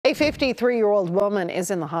A 53-year-old woman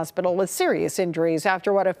is in the hospital with serious injuries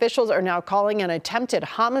after what officials are now calling an attempted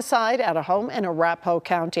homicide at a home in Arapahoe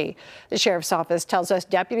County. The sheriff's office tells us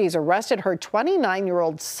deputies arrested her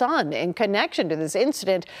 29-year-old son in connection to this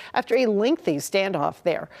incident after a lengthy standoff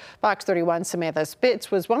there. FOX31 Samantha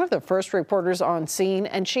Spitz was one of the first reporters on scene,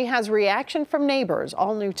 and she has reaction from neighbors,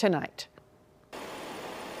 all new tonight.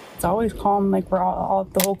 It's always calm, like we're all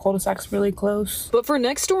the whole cul-de-sac's really close. But for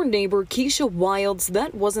next-door neighbor Keisha Wilds,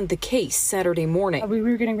 that wasn't the case Saturday morning. We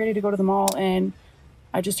were getting ready to go to the mall, and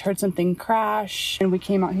I just heard something crash, and we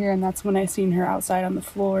came out here, and that's when I seen her outside on the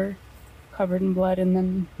floor, covered in blood, and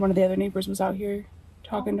then one of the other neighbors was out here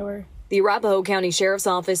talking to her. The Arapahoe County Sheriff's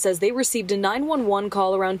Office says they received a 911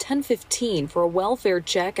 call around 10:15 for a welfare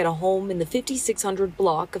check at a home in the 5600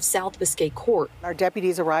 block of South Biscay Court. Our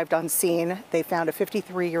deputies arrived on scene. They found a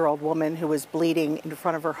 53-year-old woman who was bleeding in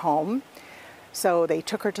front of her home. So they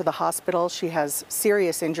took her to the hospital. She has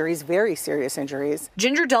serious injuries, very serious injuries.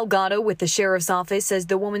 Ginger Delgado with the Sheriff's Office says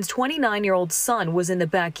the woman's 29-year-old son was in the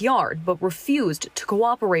backyard but refused to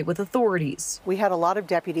cooperate with authorities. We had a lot of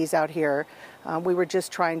deputies out here. We were just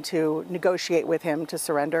trying to negotiate with him to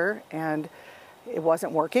surrender, and it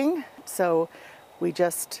wasn't working. So we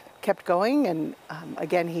just kept going, and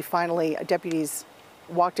again, deputies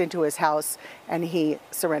walked into his house and he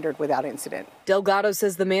surrendered without incident. Delgado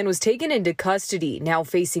says the man was taken into custody, now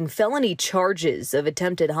facing felony charges of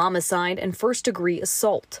attempted homicide and first-degree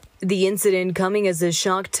assault. The incident coming as a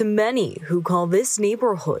shock to many who call this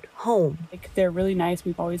neighborhood home. Like, they're really nice.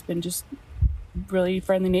 We've always been just really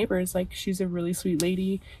friendly neighbors. Like, she's a really sweet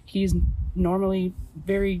lady. He's normally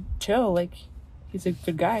very chill. Like, he's a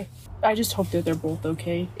good guy. I just hope that they're both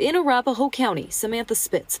okay. In Arapahoe County, Samantha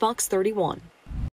Spitz, Fox 31.